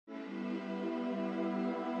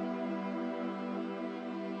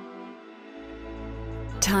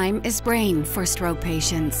Time is brain for stroke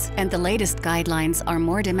patients, and the latest guidelines are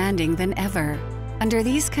more demanding than ever. Under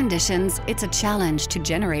these conditions, it's a challenge to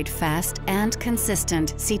generate fast and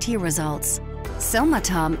consistent CT results.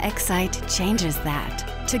 SOMATOM X changes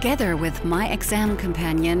that. Together with My Exam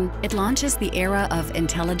Companion, it launches the era of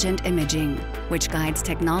intelligent imaging, which guides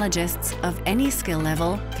technologists of any skill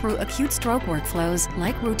level through acute stroke workflows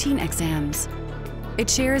like routine exams. It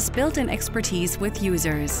shares built-in expertise with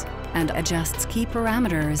users and adjusts key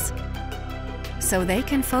parameters so they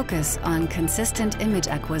can focus on consistent image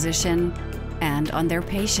acquisition and on their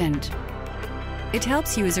patient. It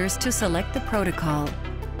helps users to select the protocol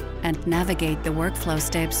and navigate the workflow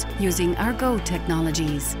steps using our Go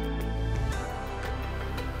technologies.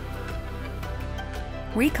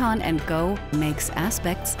 Recon and Go makes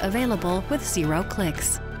aspects available with 0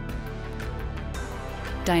 clicks.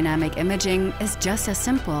 Dynamic imaging is just as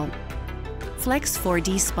simple. Flex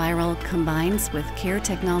 4D Spiral combines with CARE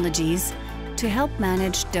technologies to help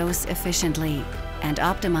manage dose efficiently and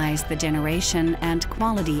optimize the generation and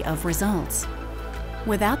quality of results.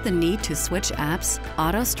 Without the need to switch apps,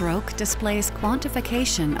 AutoStroke displays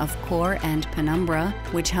quantification of core and penumbra,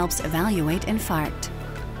 which helps evaluate infarct.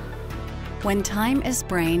 When time is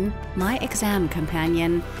brain, My Exam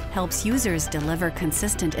Companion helps users deliver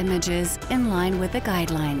consistent images in line with the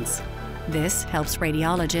guidelines. This helps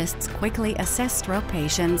radiologists quickly assess stroke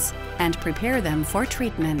patients and prepare them for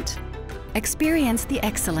treatment. Experience the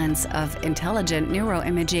excellence of intelligent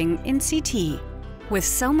neuroimaging in CT with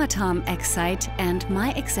SOMATOM X and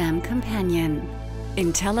My Exam Companion.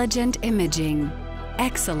 Intelligent imaging.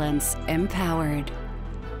 Excellence empowered.